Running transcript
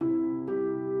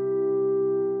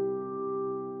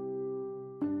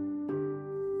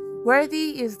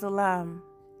Worthy is the Lamb,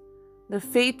 the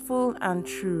faithful and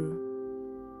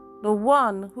true, the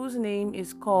one whose name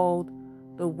is called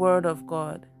the Word of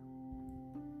God.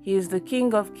 He is the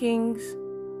King of kings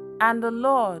and the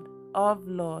Lord of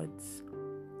lords.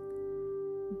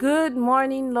 Good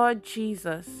morning, Lord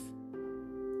Jesus.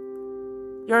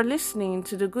 You're listening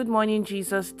to the Good Morning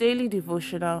Jesus daily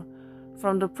devotional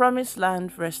from the Promised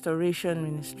Land Restoration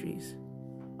Ministries.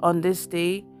 On this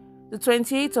day, the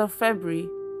 28th of February,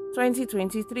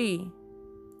 2023.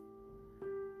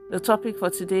 The topic for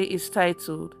today is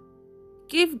titled,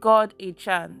 Give God a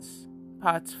Chance,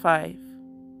 Part 5.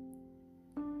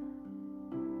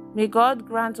 May God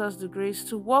grant us the grace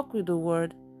to walk with the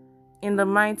Word in the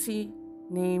mighty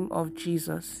name of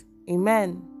Jesus.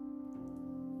 Amen.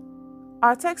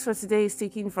 Our text for today is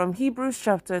taken from Hebrews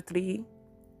chapter 3,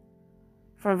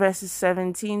 from verses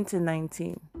 17 to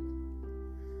 19.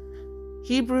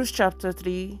 Hebrews chapter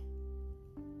 3,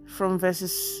 from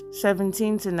verses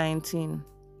 17 to 19.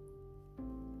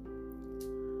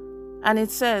 And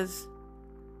it says,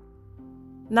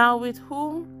 Now with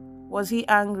whom was he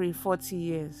angry 40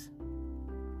 years?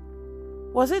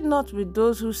 Was it not with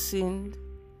those who sinned,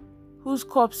 whose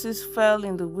corpses fell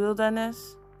in the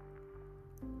wilderness?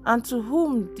 And to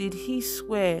whom did he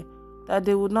swear that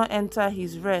they would not enter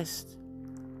his rest,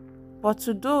 but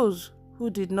to those who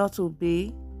did not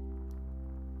obey?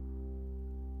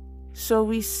 So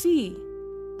we see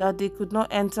that they could not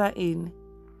enter in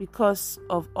because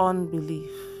of unbelief.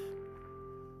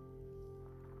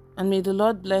 And may the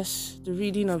Lord bless the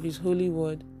reading of his holy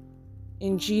word.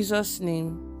 In Jesus'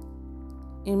 name,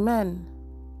 amen.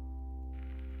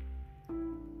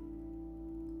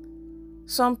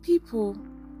 Some people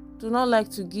do not like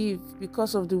to give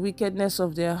because of the wickedness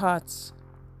of their hearts.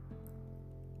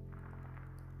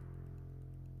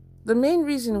 The main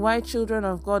reason why children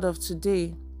of God of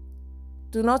today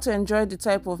do not enjoy the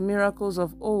type of miracles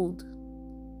of old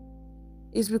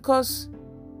is because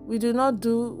we do not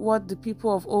do what the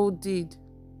people of old did.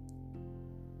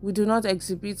 We do not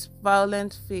exhibit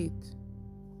violent faith.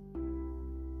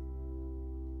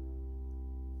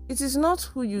 It is not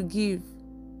who you give.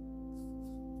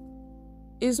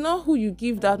 It's not who you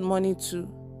give that money to,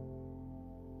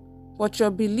 but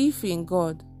your belief in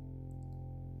God,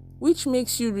 which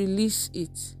makes you release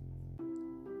it.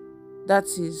 That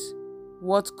is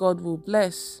what God will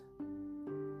bless.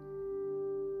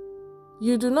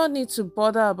 You do not need to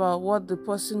bother about what the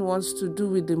person wants to do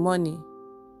with the money.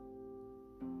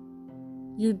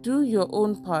 You do your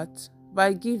own part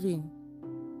by giving.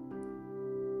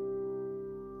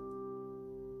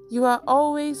 You are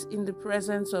always in the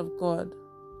presence of God,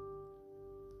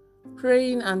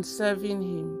 praying and serving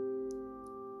Him.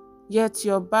 Yet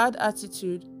your bad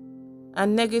attitude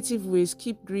and negative ways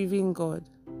keep grieving God.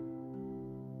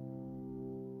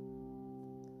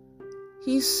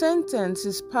 His sentence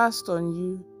is passed on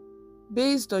you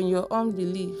based on your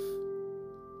unbelief.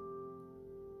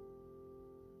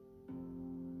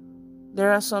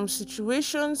 There are some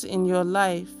situations in your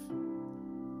life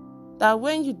that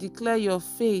when you declare your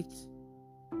faith,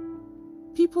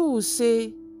 people will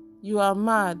say you are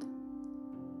mad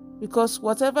because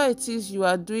whatever it is you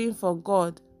are doing for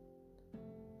God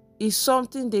is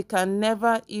something they can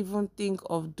never even think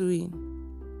of doing.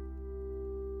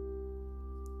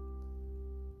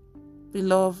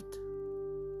 Beloved,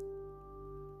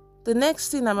 the next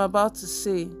thing I'm about to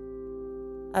say,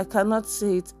 I cannot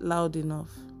say it loud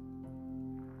enough.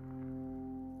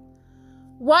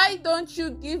 Why don't you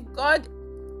give God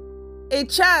a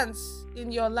chance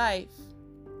in your life?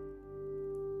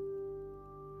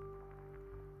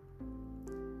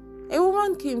 A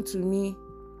woman came to me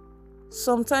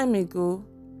some time ago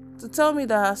to tell me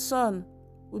that her son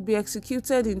would be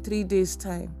executed in 3 days'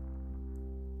 time.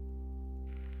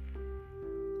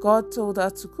 God told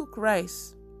her to cook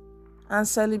rice and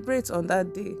celebrate on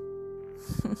that day.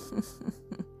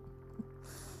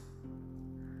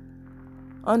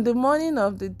 On the morning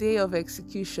of the day of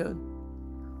execution,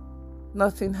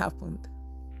 nothing happened.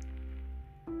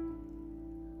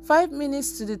 5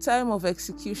 minutes to the time of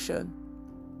execution,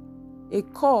 a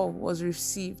call was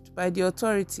received by the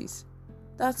authorities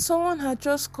that someone had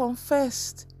just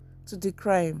confessed to the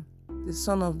crime the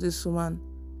son of this woman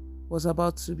was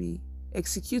about to be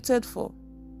executed for.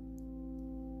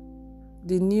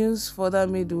 The news further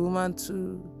made the woman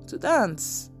to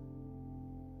dance.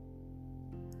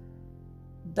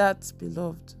 That,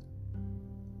 beloved,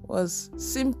 was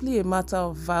simply a matter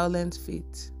of violent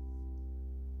faith.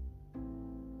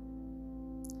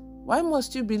 Why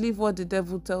must you believe what the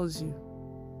devil tells you?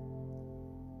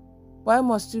 Why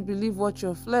must you believe what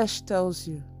your flesh tells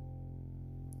you?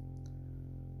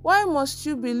 Why must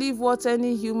you believe what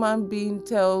any human being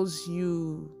tells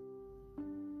you?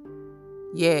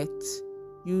 Yet,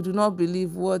 you do not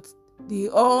believe what the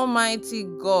Almighty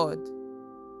God,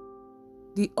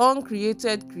 the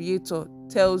uncreated Creator,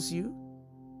 tells you?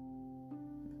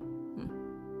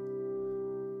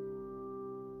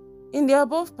 In the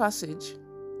above passage,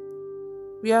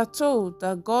 we are told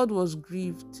that God was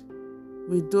grieved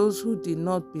with those who did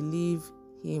not believe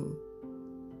Him.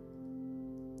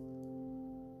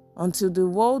 Until the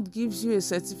world gives you a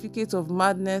certificate of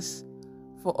madness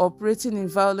for operating in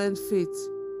violent faith,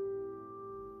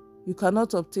 you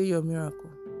cannot obtain your miracle.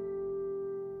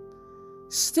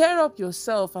 Stir up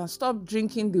yourself and stop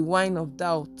drinking the wine of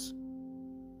doubt.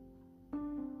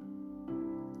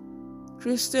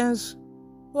 Christians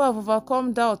who have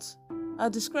overcome doubt are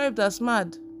described as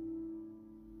mad.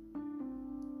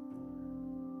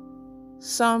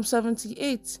 Psalm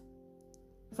 78,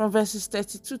 from verses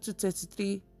 32 to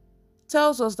 33,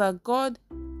 tells us that God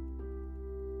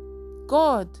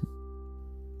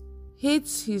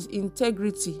hates His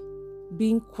integrity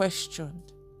being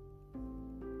questioned.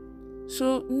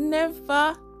 So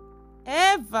never,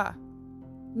 ever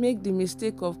make the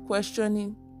mistake of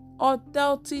questioning or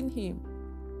doubting Him.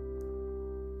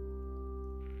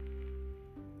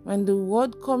 When the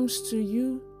word comes to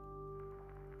you,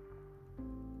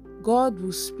 God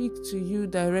will speak to you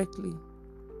directly,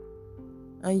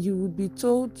 and you will be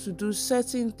told to do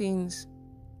certain things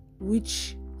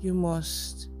which you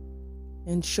must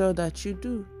ensure that you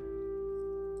do.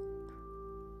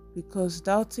 Because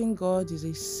doubting God is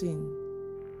a sin.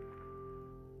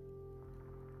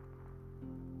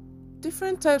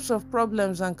 Different types of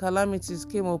problems and calamities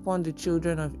came upon the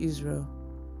children of Israel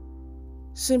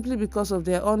simply because of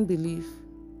their unbelief.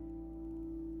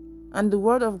 And the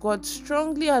Word of God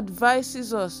strongly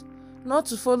advises us not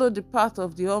to follow the path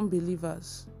of the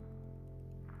unbelievers.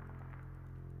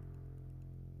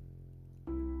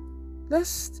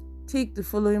 Let's take the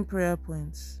following prayer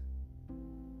points.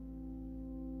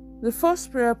 The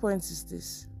first prayer point is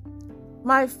this: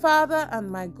 My Father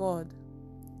and my God,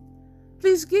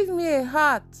 please give me a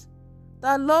heart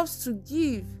that loves to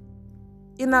give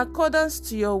in accordance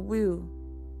to your will.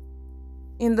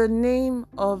 In the name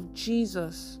of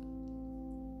Jesus.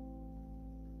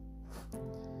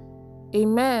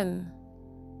 Amen.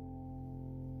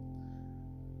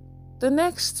 The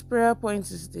next prayer point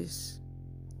is this: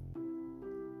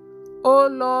 O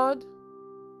Lord,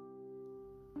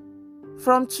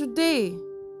 from today,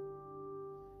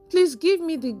 please give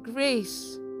me the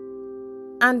grace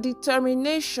and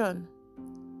determination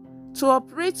to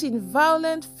operate in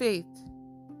violent faith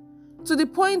to the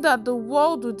point that the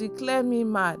world will declare me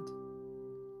mad.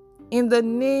 In the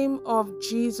name of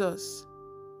Jesus.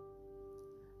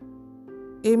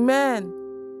 Amen.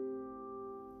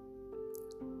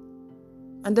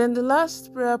 And then the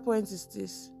last prayer point is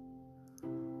this: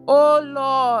 Oh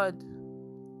Lord,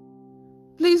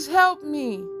 please help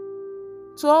me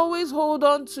to always hold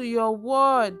on to your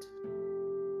word.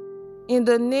 In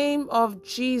the name of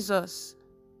Jesus.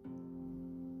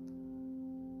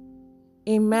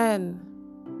 Amen.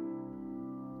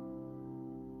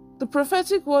 The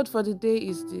prophetic word for the day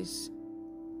is this: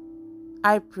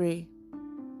 I pray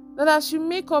that as you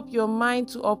make up your mind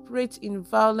to operate in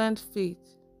violent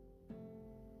faith,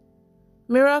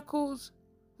 miracles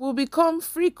will become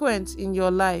frequent in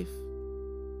your life.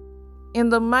 In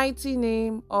the mighty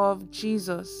name of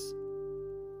Jesus.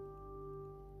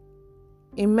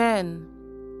 Amen.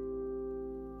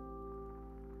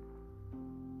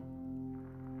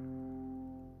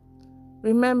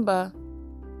 Remember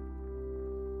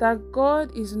that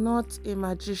God is not a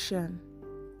magician.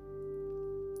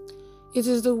 It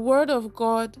is the word of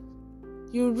God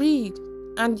you read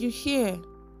and you hear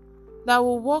that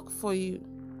will work for you.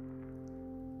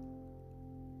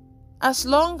 As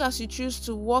long as you choose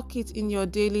to walk it in your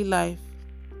daily life,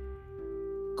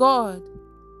 God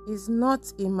is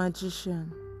not a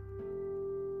magician.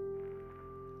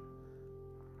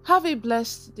 Have a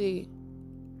blessed day.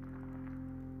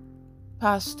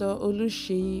 Pastor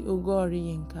Oluseyi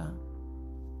Ogoriyinka.